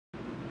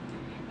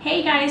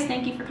Hey guys,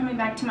 thank you for coming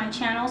back to my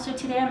channel. So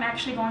today I'm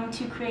actually going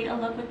to create a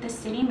look with the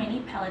City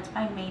Mini palettes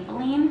by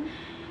Maybelline.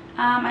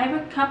 I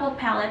have a couple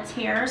palettes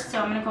here, so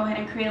I'm going to go ahead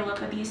and create a look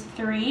with these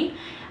three.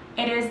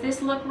 It is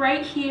this look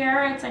right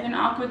here. It's like an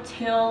aqua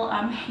teal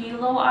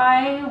halo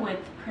eye with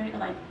pretty,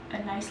 like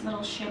a nice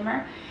little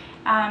shimmer.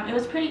 It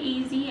was pretty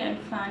easy and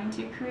fun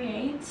to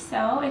create.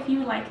 So if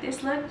you like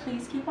this look,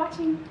 please keep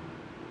watching.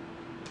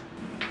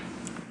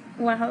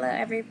 Well, hello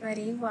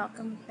everybody,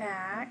 welcome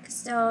back.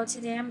 So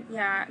today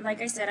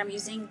like I said, I'm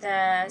using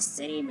the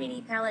City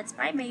Mini palettes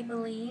by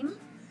Maybelline.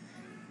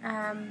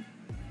 And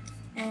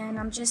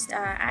I'm just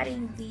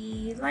adding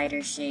the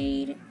lighter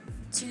shade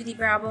to the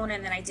brow bone,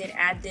 and then I did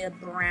add the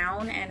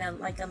brown and a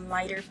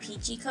lighter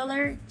peachy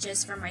color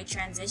just for my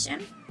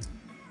transition.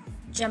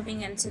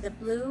 Jumping into the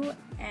blue,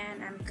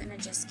 and I'm gonna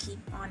just keep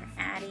on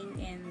adding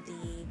in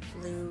the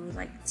blue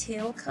like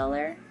teal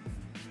color.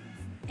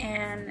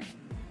 And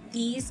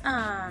these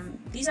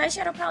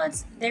eyeshadow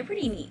palettes, they're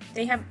pretty neat.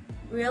 They have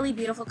really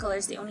beautiful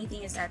colors. The only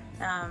thing is that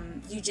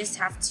you just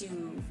have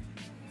to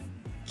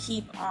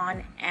keep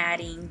on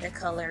adding the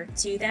color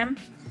to them.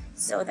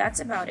 So that's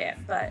about it.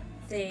 But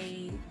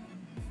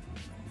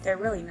they're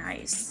really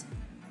nice,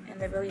 and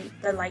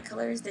the light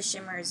colors, the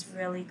shimmer is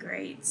really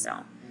great. So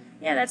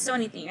yeah, that's the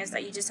only thing, is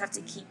that you just have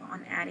to keep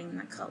on adding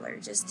the color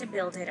just to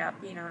build it up,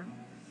 you know,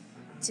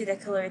 to the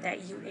color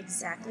that you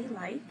exactly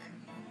like.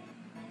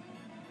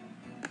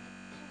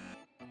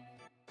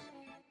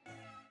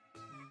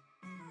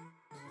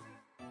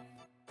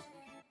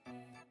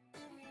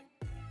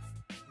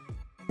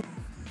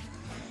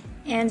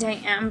 And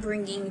I am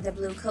bringing the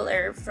blue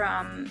color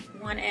from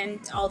one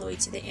end all the way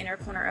to the inner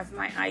corner of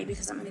my eye,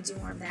 because I'm going to do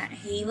more of that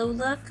halo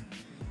look.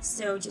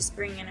 So just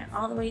bringing it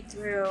all the way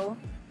through.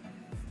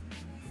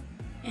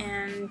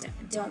 And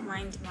don't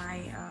mind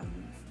my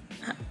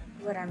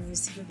what I'm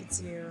using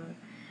to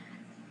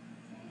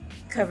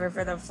cover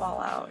for the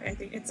fallout. I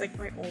think it's like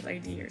my old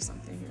ID or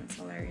something. It's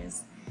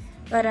hilarious.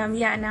 But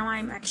yeah, now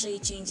I'm actually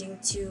changing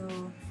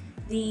to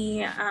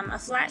the a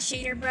flat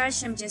shader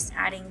brush. I'm just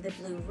adding the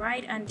blue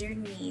right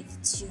underneath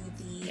to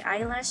the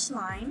eyelash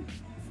line.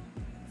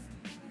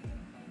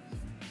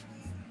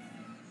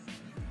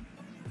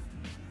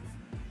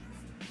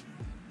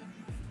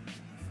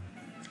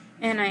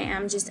 And I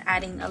am just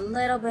adding a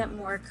little bit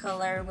more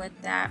color with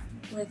that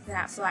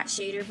flat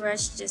shader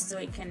brush, just so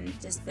it can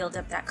just build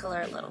up that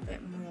color a little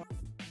bit more.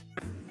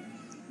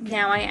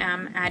 Now I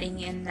am adding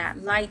in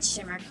that light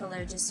shimmer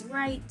color just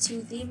right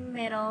to the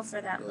middle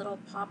for that little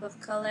pop of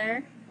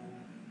color,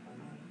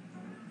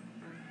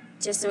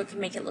 just so it can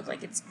make it look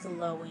like it's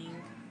glowing.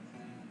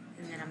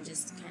 And then I'm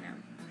just kind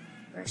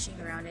of brushing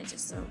around it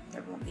just so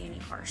there won't be any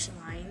harsh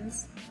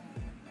lines.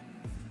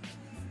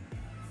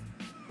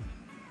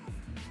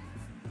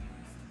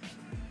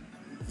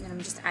 And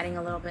I'm just adding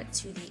a little bit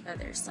to the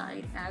other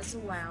side as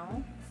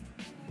well.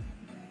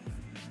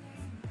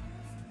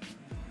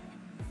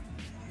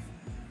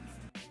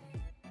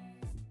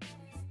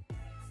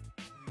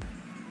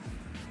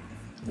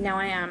 Now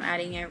I am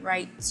adding it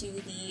right to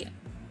the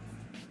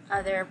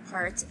other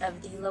part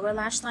of the lower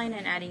lash line,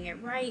 and adding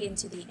it right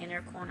into the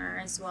inner corner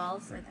as well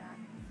for that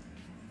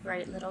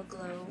bright little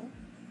glow.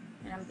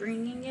 And I'm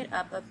bringing it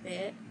up a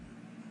bit.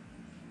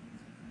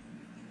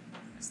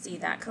 See,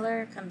 that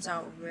color comes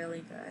out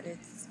really good.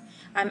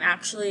 I'm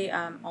actually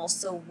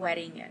also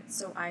wetting it,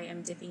 so I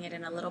am dipping it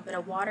in a little bit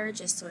of water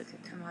just so it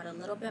could come out a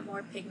little bit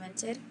more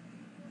pigmented.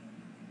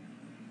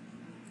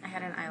 I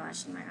had an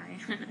eyelash in my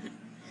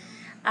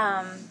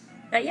eye.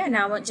 But yeah,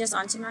 now just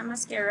onto my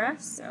mascara.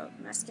 So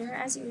mascara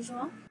as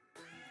usual.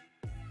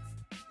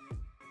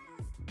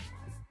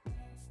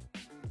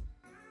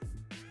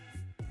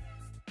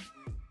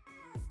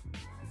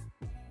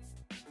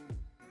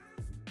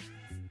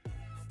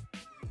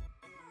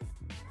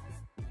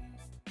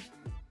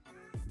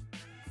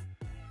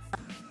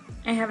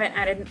 I haven't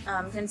added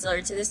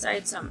concealer to this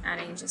side, so I'm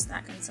adding just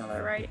that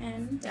concealer right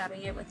in,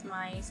 dabbing it with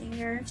my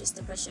finger just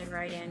to push it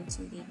right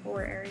into the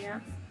pore area.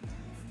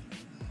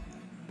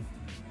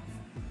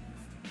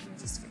 I'm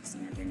just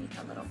fixing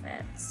underneath a little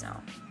bit, so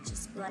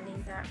just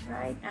blending that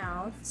right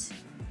out.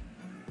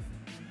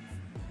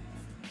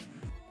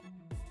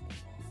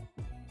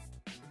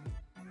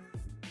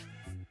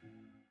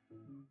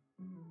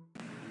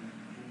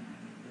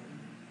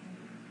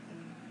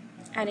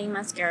 Adding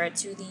mascara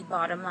to the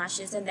bottom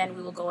lashes, and then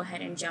we will go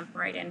ahead and jump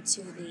right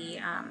into the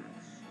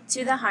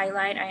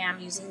highlight. I am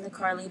using the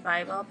CARLI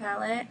BYBEL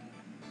palette.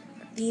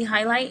 The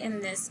highlight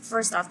in this,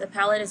 first off, the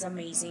palette is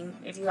amazing.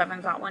 If you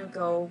haven't got one,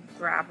 go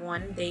grab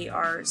one. They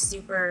are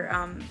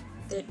super,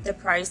 the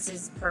price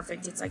is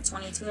perfect. It's like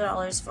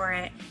 $22 for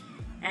it,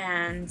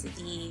 and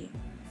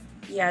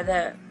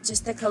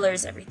just the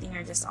colors, everything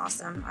are just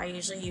awesome. I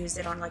usually use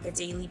it on like a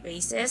daily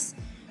basis.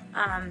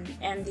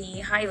 And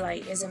the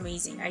highlight is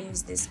amazing. I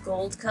use this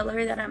gold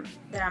color that I'm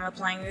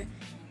applying,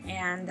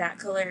 and that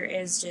color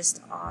is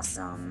just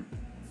awesome.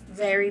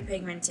 Very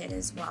pigmented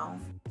as well.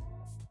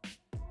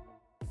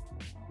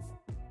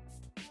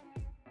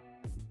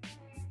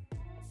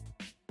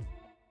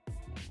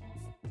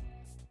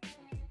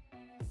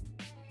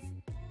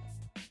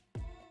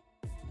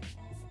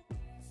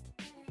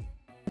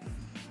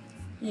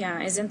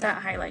 Yeah, isn't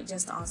that highlight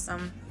just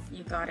awesome?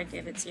 You gotta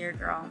give it to your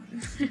girl.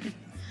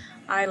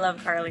 I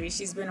love Carly.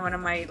 She's been one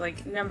of my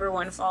like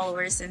 #1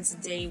 followers since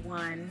day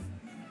one.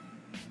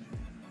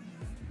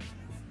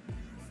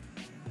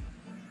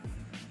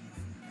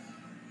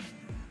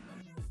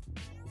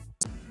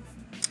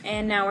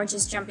 And now we're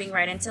just jumping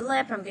right into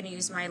lip. I'm gonna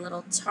use my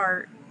little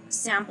Tarte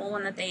sample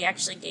one that they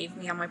actually gave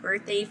me on my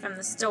birthday from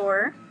the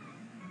store.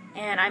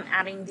 And I'm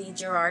adding the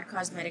Gerard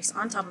Cosmetics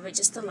on top of it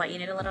just to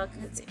lighten it a little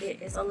because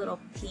it is a little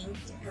pink.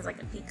 It has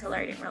like a pink color.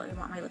 I didn't really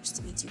want my lips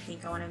to be too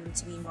pink. I wanted them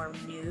to be more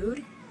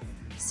nude.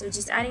 So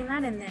just adding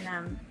that, and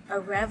then a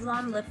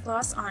Revlon lip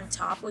gloss on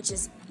top, which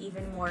is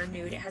even more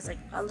nude. It has like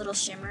a little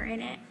shimmer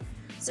in it.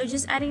 So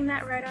just adding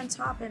that right on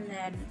top, and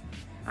then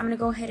I'm going to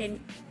go ahead and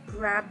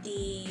grab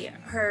the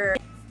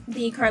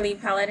Carli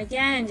palette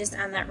again and just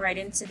add that right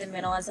into the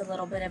middle as a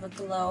little bit of a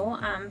glow.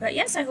 But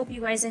yes, I hope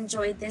you guys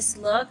enjoyed this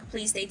look.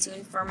 Please stay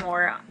tuned for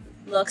more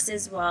looks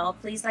as well.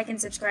 Please like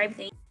and subscribe.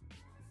 Thank you.